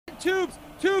Tubes,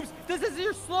 this is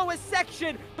your slowest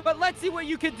section, but let's see what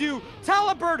you can do.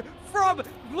 Talibird from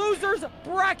losers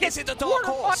bracket Is it the dark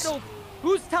horse? quarterfinals.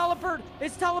 Who's Talibird?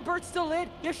 Is Talibird still in?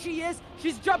 Yes, she is.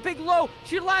 She's jumping low.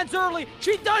 She lands early.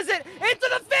 She does it into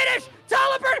the finish.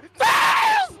 Talibird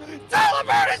fails.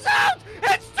 Talibird is out.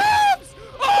 It's Tubes.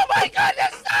 Oh my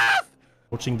goodness, Steph!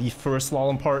 Watching the first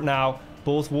slalom part now.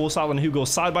 Both Wolsal and Hugo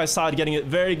side by side getting it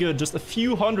very good. Just a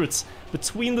few hundreds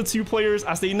between the two players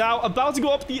as they now about to go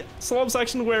up the slalom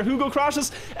section where Hugo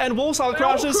crashes and Wolsal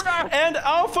crashes and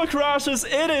Alpha crashes.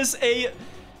 It is a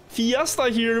fiesta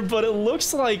here, but it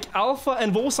looks like Alpha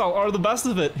and Wolsal are the best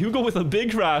of it. Hugo with a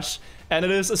big crash, and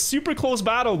it is a super close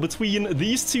battle between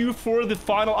these two for the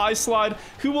final ice slide.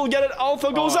 Who will get it?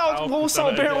 Alpha goes out.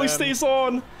 Wolsal barely stays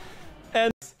on.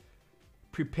 And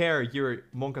prepare your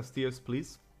Monkasteers,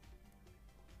 please,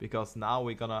 because now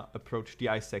we're gonna approach the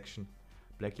ice section.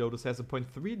 Black Lotus has a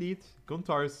 0.3 lead.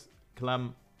 Guntar's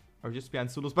Clem are just behind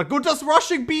Zulus, but Guntar's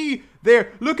rushing B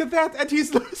there. Look at that, and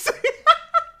he's losing.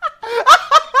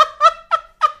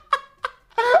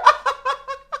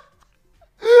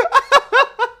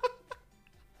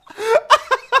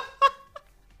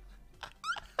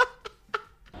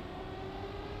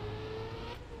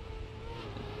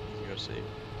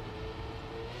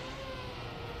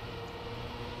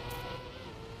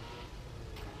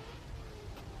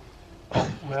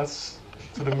 That's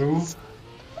for the move.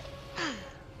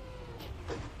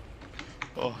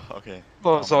 Oh, okay.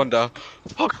 Åh, sådan der.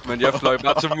 Fuck, men jeg fløj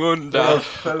bare til munden der.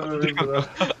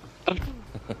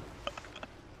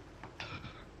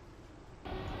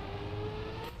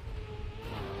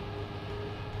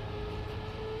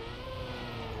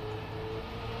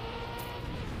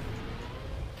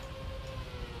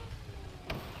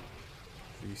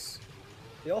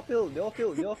 They all fill. Go,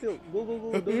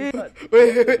 don't be cut.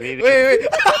 Wait.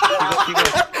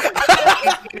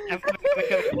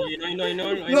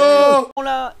 Non.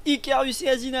 Là, Icarus et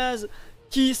Azinaz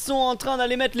qui sont en train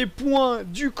d'aller mettre les points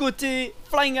du côté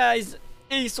Flying Eyes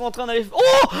et ils sont en train d'aller...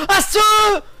 Oh, Asse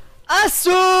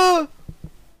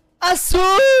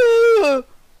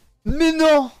Mais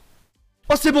non.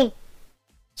 Oh, c'est bon.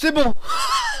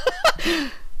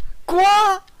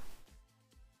 Quoi?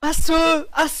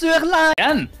 Asse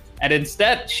Airline. And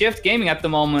instead, Shift Gaming at the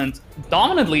moment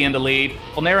dominantly in the lead.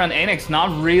 Volnera and Anix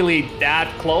not really that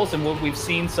close in what we've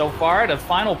seen so far. The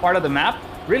final part of the map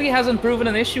really hasn't proven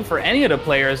an issue for any of the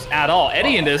players at all.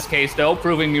 Eddie in this case though,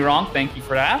 proving me wrong, thank you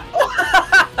for that.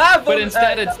 But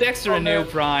instead it's Dexter and New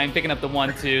Prime picking up the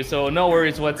 1-2, so no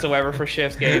worries whatsoever for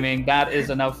Shift Gaming. That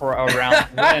is enough for a round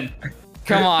win.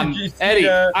 Come on, Eddie,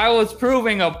 I was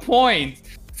proving a point.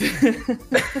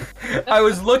 I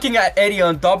was looking at Eddie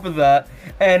on top of that,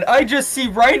 and I just see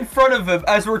right in front of him,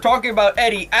 as we're talking about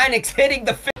Eddie, Anix hitting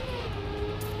the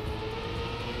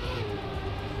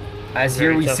As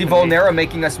here we see Volnera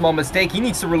making a small mistake. He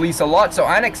needs to release a lot, so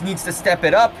Anix needs to step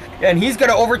it up, and he's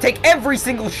going to overtake every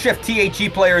single Shift THE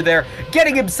player there,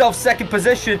 getting himself second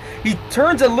position. He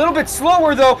turns a little bit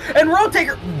slower, though, and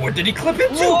Rotaker... What did he clip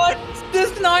into? What?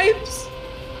 This knifes?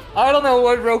 I don't know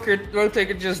what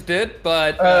Rotaker just did,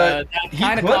 but that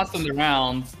kind of cost him the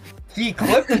round. He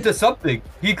clipped into something.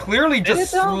 He clearly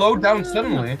just slowed down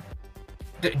suddenly.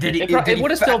 It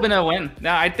would have still been a win.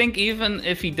 Now, I think even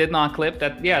if he did not clip,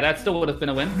 that still would have been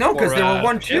a win. No, because they were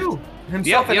 1-2.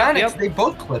 Himself and Anix, they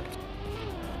both clipped.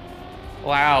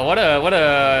 Wow, what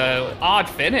a odd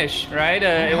finish, right?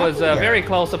 It was very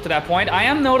close up to that point. I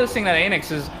am noticing that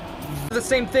Anix is the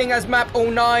same thing as map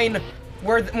 09.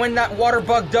 Where when that water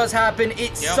bug does happen,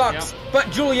 it sucks.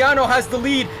 But Giuliano has the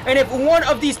lead, and if one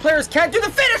of these players can't do the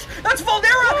finish, that's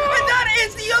Volnera, and that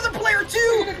is the other player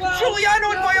too. Giuliano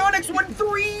and Bionics won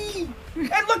 3,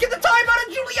 and look at the timeout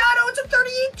of Giuliano. It's a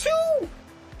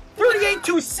 38-2,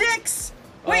 38-6.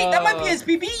 Wait, that might be his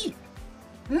PB.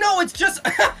 No, it's just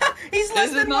he's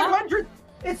less than 100.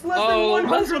 It's less than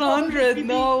 100.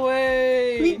 No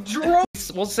way. He drove.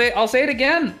 I'll say it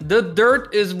again. The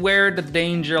dirt is where the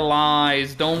danger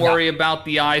lies. Don't worry about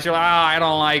the ice. You're like, I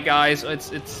don't like ice. It's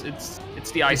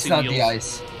the icy wheels. It's not the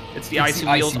ice. It's the icy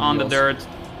wheels on the dirt,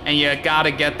 and you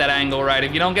gotta get that angle right.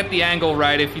 If you don't get the angle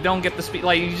right, if you don't get the speed,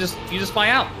 like you just fly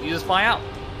out. You just fly out.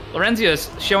 Lorenzius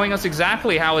showing us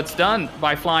exactly how it's done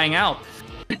by flying out.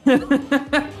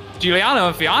 Giuliano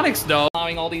and Phoenix though,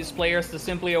 allowing all these players to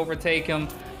simply overtake him,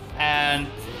 and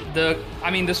the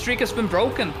streak has been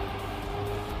broken.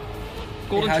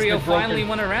 Golden Trio finally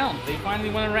won a round. They finally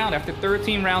won a round after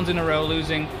 13 rounds in a row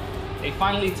losing. They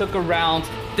finally took a round.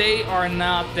 They are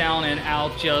not down and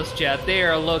out just yet. They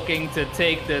are looking to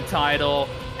take the title.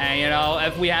 And, you know,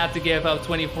 if we had to give up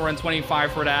 24 and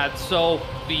 25 for that, so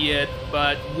be it,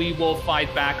 but we will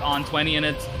fight back on 20, and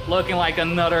it's looking like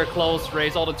another close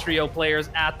race. All the trio players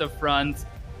at the front.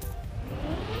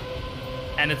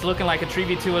 And it's looking like a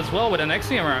 3v2 as well, with an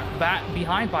X-Gamer back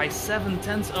behind by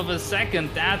 0.7 of a second.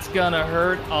 That's gonna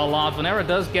hurt a lot. Vanera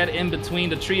does get in between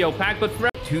the trio pack, but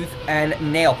tooth and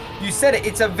nail. You said it,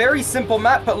 it's a very simple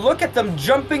map, but look at them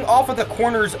jumping off of the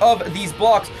corners of these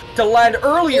blocks to land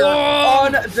earlier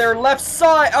on their left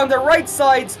side, on their right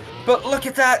sides. But look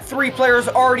at that, 3 players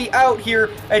already out here.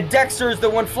 And Dexter's the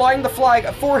one flying the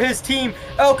flag for his team.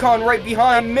 Elcon right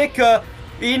behind Mika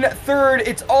in 3rd.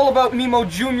 It's all about Mimo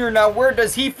Jr. now. Where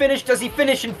does he finish? Does he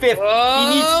finish in 5th?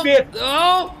 He needs 5th.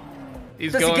 Oh!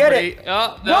 He's Does going he get pretty, it?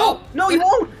 No, he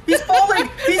won't. He's falling.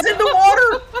 He's in the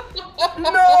water.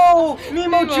 No,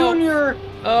 Mimo Jr.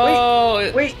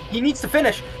 Oh, wait, he needs to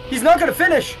finish. He's not going to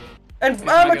finish. And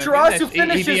Amaterasu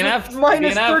finishes with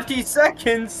minus 30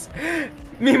 seconds.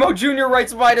 Mimo Jr.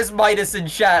 writes minus in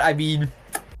chat. I mean,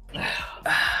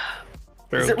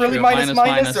 is it really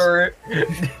minus, or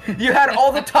you had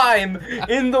all the time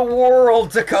in the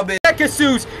world to come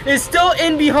in?Ekasus is still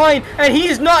in behind, and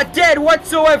he's not dead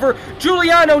whatsoever.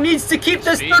 Giuliano needs to keep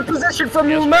this 3rd position from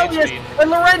Rumelius, and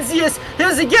Laurentius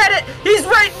doesn't get it. He's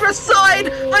right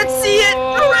beside. Let's see it.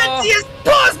 Laurentius,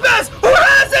 Bosbes, who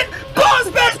has it?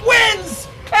 Bosbes wins,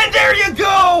 and there you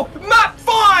go. Map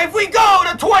 5, we go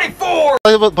to 24.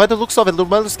 By the looks of it,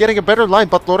 Rumelius getting a better line,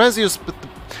 but Laurentius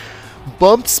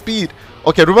bumped speed.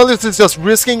 Okay, Rumelius is just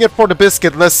risking it for the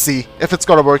biscuit. Let's see if it's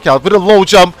gonna work out. With a low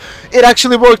jump, it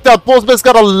actually worked out. Bosbes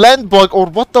got a land bug, or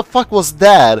what the fuck was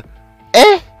that?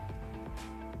 Eh?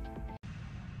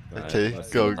 Okay,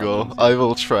 go. I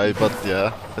will try, but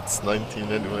yeah, it's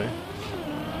 19 anyway.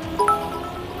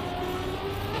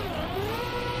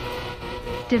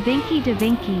 Da Vinci,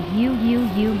 you.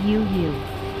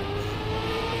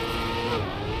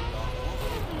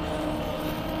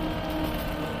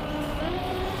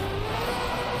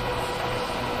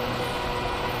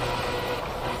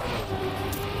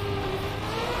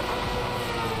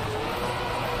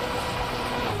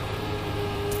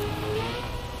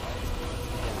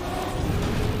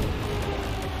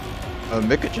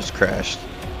 Mika just crashed.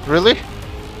 Really?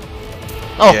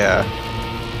 Oh. Yeah.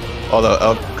 Although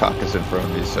Elcock is in front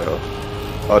of me, so...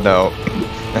 Oh no.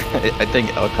 I think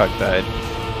Elcock died.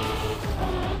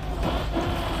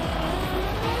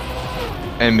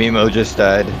 And Mimo just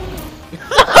died.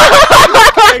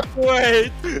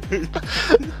 Wait!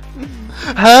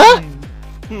 Huh?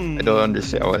 I don't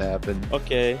understand what happened.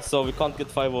 Okay, so we can't get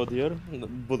 5-0 here.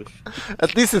 Bullish.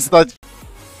 At least it's not...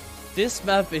 This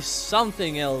map is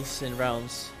something else in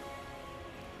rounds.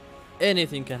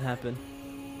 Anything can happen.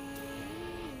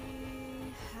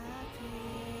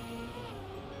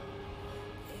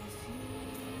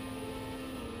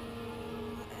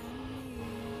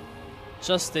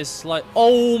 Just this slight.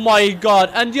 Oh my god!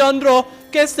 And Yandro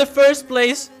gets the 1st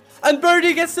place, and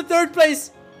Birdie gets the 3rd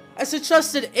place. I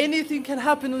suggested anything can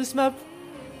happen on this map,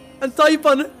 and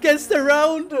Taipan gets the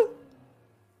round.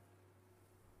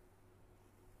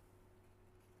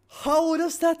 How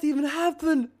does that even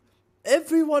happen?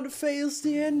 Everyone fails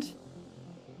the end.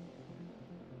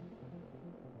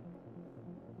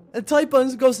 And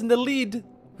Taipan goes in the lead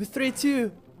with 3-2.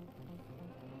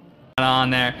 On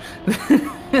there.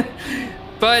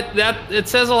 But it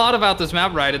says a lot about this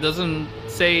map, right? It doesn't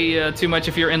say too much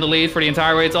if you're in the lead for the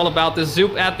entire way. It's all about the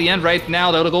Zoop at the end right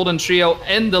now, though. The Golden Trio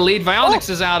in the lead.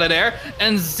 Vionics is out of there.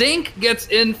 And Zinc gets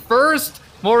in 1st.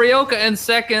 Morioka in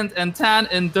 2nd and Tan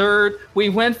in 3rd. We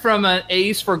went from an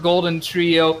ace for Golden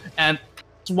Trio and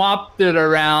swapped it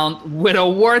around with a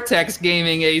Vortex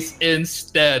Gaming ace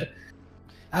instead.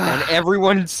 And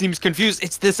everyone seems confused.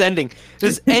 It's this ending.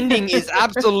 This ending is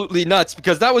absolutely nuts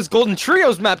because that was Golden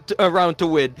Trio's map round to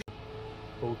win.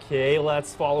 Okay,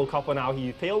 let's follow Kappa now.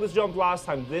 He failed his jump last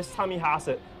time. This time he has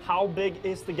it. How big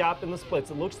is the gap in the splits?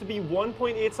 It looks to be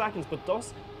 1.8 seconds, but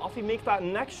does Offie make that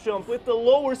next jump with the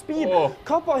lower speed? Oh.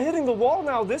 Kappa hitting the wall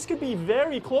now. This could be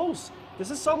very close. This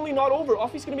is suddenly not over.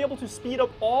 Offie's going to be able to speed up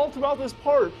all throughout this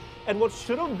part, and what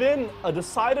should have been a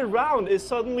decided round is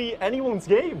suddenly anyone's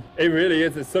game. It really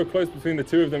is. It's so close between the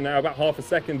 2 of them now, about half a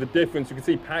second the difference. You can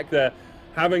see Pac there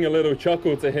having a little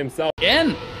chuckle to himself.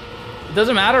 Again, it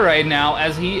doesn't matter right now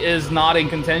as he is not in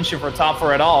contention for top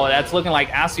 4 at all. That's looking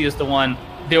like Asi is the one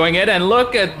doing it, and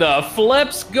look at the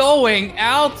flips going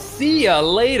out. See ya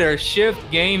later,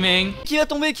 Shift Gaming. Qui va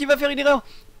tomber? Qui va faire une erreur?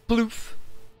 Plouf.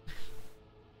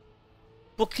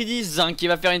 Pour Creedy, Zinc qui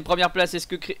va faire une première place. Est-ce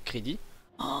que Creedy?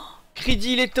 Oh,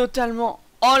 Creedy, il est totalement...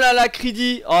 Oh là là,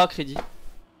 Creedy. Oh, Creedy.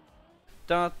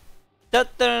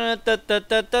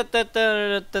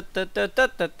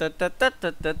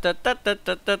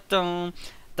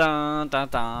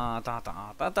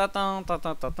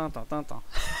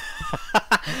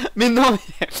 Mais non,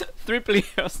 3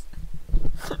 players.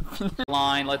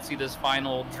 Line, let's see this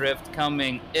final drift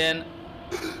coming in.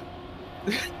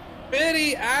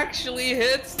 Birdie actually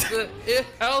hits the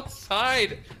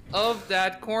outside of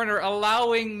that corner,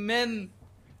 allowing Min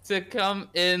to come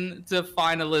into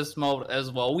finalist mode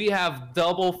as well. We have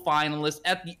double finalists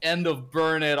at the end of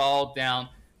Burn It All Down.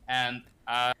 And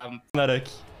medic.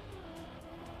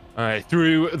 Alright,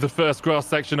 through the first grass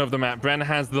section of the map, Bren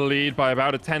has the lead by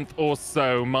about 1/10 or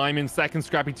so. Mime in second,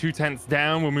 Scrappy 2/10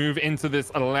 down. We'll move into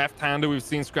this left-hander. We've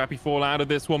seen Scrappy fall out of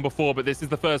this one before, but this is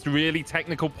the first really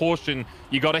technical portion.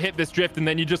 You got to hit this drift, and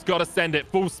then you just got to send it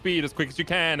full speed as quick as you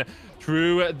can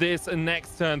through this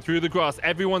next turn, through the grass.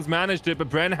 Everyone's managed it, but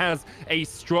Bren has a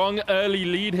strong early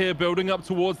lead here, building up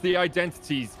towards the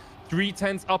identities.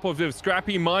 3/10 up of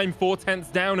Scrappy, Mime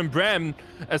 4/10 down, and Brem,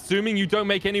 assuming you don't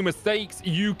make any mistakes,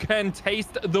 you can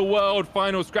taste the world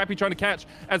final. Scrappy trying to catch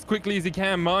as quickly as he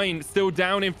can. Mime still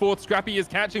down in 4th. Scrappy is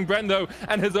catching Bren though,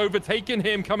 and has overtaken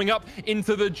him, coming up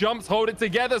into the jumps. Hold it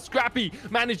together. Scrappy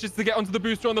manages to get onto the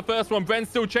booster on the first one. Bren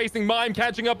still chasing Mime,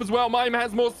 catching up as well. Mime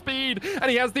has more speed, and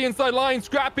he has the inside line.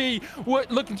 Scrappy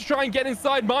looking to try and get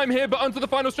inside Mime here, but onto the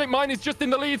final straight. Mime is just in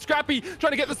the lead. Scrappy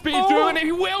trying to get the speed through, and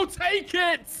he will take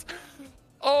it!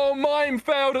 Oh, Mime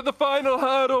failed at the final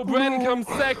hurdle. Bren comes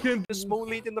second. A small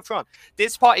lead in the front.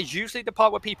 This part is usually the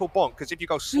part where people bonk, because if you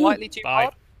go slightly too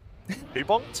hard, who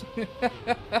bonked?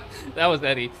 That was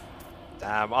Eddie.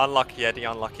 Damn, unlucky, Eddie,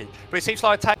 unlucky. But it seems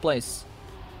like attack place.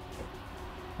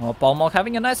 Well, Palmar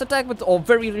having a nice attack, but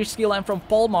very risky line from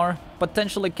Palmar.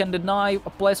 Potentially can deny a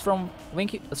place from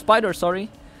Spider, sorry.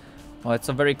 Oh, it's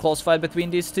a very close fight between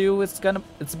these two. It's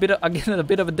a bit again a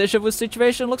bit of a deja vu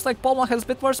situation. Looks like Palma has a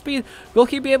bit more speed. Will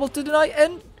he be able to deny?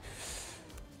 And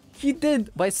he did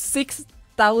by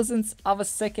 0.006 of a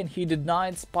second. He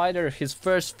denied Spider his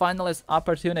first finalist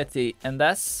opportunity, and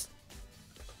thus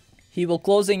he will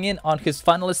closing in on his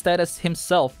finalist status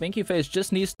himself. Winkyface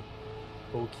just needs.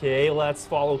 Okay, let's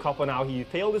follow Kappa now. He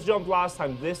failed his jump last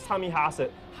time. This time he has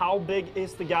it. How big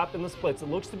is the gap in the splits? It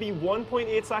looks to be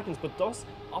 1.8 seconds, but does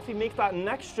Offie make that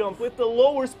next jump with the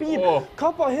lower speed? Oh.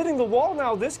 Kappa hitting the wall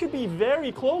now. This could be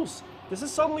very close. This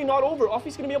is suddenly not over.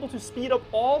 Offie's going to be able to speed up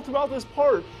all throughout this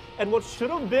part, and what should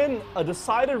have been a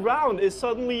decided round is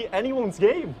suddenly anyone's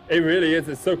game. It really is.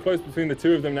 It's so close between the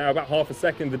two of them now, about half a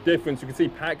second the difference. You can see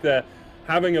Pac there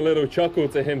having a little chuckle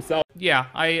to himself. Yeah,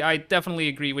 I definitely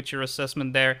agree with your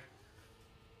assessment there.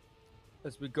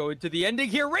 As we go into the ending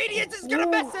here, Radiance is gonna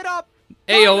mess it up!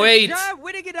 AO8!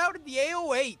 Winning it out in the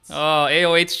AO8! Oh,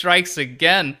 AO8 strikes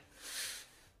again.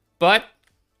 But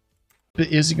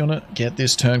is he gonna get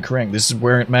this turn correct? This is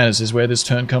where it matters. This is where this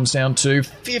turn comes down to.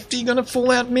 50 gonna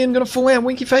fall out. Min gonna fall out.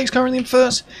 Winkyface currently in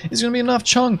first. Is gonna be enough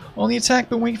Chung on the attack,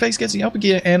 but Winkyface gets the upper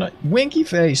gear, and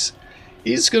Winkyface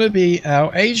is gonna be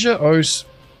our Asia O's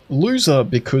loser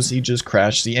because he just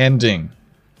crashed the ending.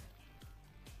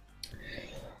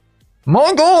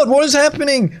 My god, what is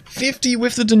happening? 50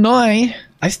 with the deny.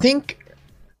 I think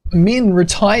Min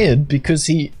retired because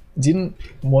he didn't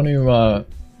want to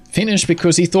finish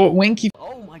because he thought Winky.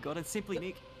 Oh my god, it's simply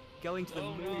Nick going to the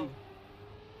moon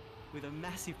with a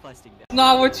massive plastic down.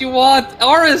 Not what you want.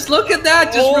 Oris, look at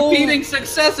that, just repeating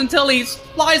success until he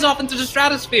flies off into the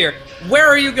stratosphere. Where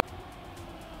are you going?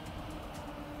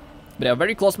 But a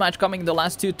very close match coming in the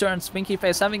last 2 turns.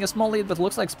 Winkyface having a small lead, but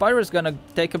looks like Spyro is gonna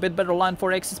take a bit better line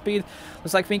for exit speed.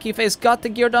 Looks like Winkyface got the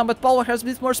gear down, but Palma has a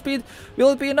bit more speed. Will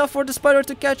it be enough for the Spider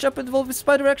to catch up? And will the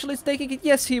Spider actually taking it?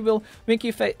 Yes, he will.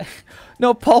 Winkyface.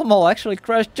 No, Palma actually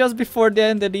crashed just before the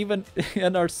end, and even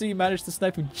NRC managed to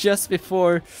snipe him just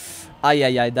before.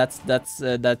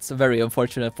 That's very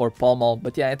unfortunate for Palma.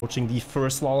 But yeah, watching the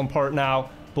first slalom part now.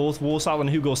 Both Wolsal and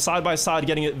Hugo side by side,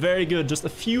 getting it very good. Just a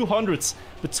few hundreds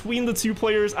between the two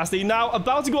players as they now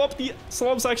about to go up the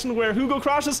slalom section where Hugo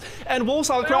crashes and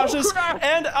Wolsal crashes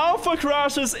and Alpha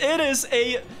crashes. It is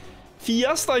a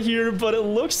fiesta here, but it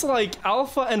looks like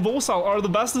Alpha and Wolsal are the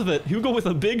best of it. Hugo with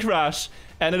a big crash,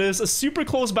 and it is a super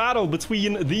close battle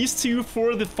between these two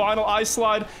for the final ice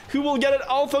slide. Who will get it?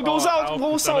 Alpha goes out.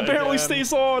 Wolsal barely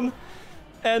stays on.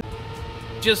 And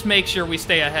just make sure we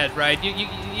stay ahead, right?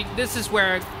 This is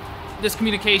where this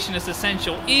communication is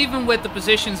essential. Even with the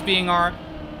positions being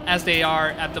as they are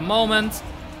at the moment,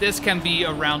 this can be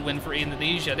a round win for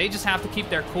Indonesia. They just have to keep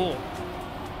their cool.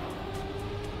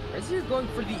 Brazier going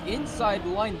for the inside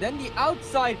line, then the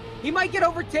outside. He might get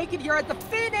overtaken here at the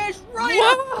finish. Right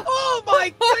up. Oh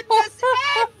my goodness!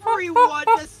 Everyone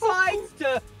decides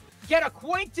to get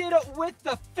acquainted with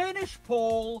the finish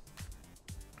pole.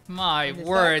 My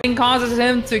word. Causes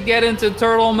him to get into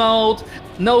turtle mode.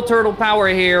 No turtle power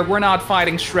here. We're not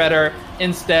fighting Shredder.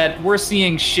 Instead, we're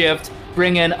seeing Shift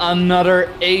bring in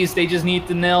another ace. They just need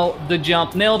to nail the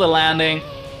jump, nail the landing.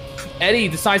 Eddie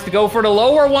decides to go for the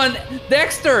lower one.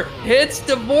 Dexter hits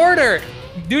the border.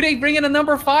 Do they bring in a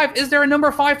number 5? Is there a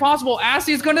number 5 possible?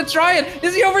 Assy is gonna try it.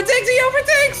 Is he overtakes? He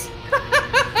overtakes!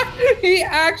 He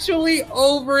actually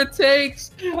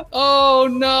overtakes. Oh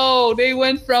no, they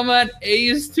went from an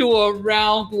ace to a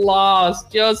round loss,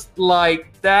 just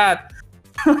like that.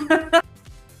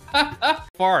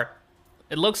 Far.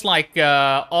 It looks like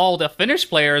all the Finnish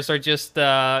players are just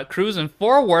cruising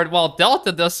forward while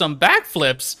Delta does some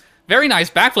backflips. Very nice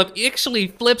backflip. He actually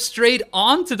flips straight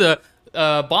onto the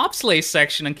bobsleigh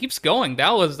section and keeps going.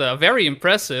 That was very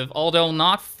impressive, although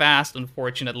not fast,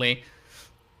 unfortunately.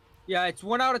 Yeah, it's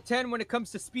 1 out of 10 when it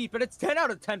comes to speed, but it's 10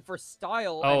 out of 10 for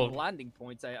style and landing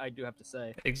points, I do have to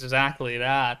say. Exactly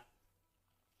that.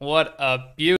 What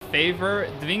a beautiful favor.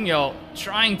 Dvingo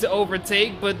trying to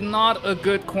overtake, but not a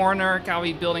good corner.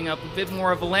 Kawi building up a bit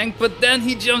more of a length, but then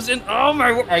he jumps in. Oh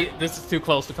my word. This is too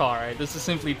close to call, right? This is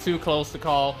simply too close to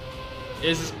call.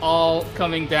 This is all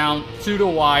coming down to the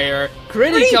wire.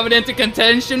 Critty coming into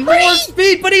contention. More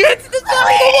speed, but he hits the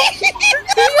side.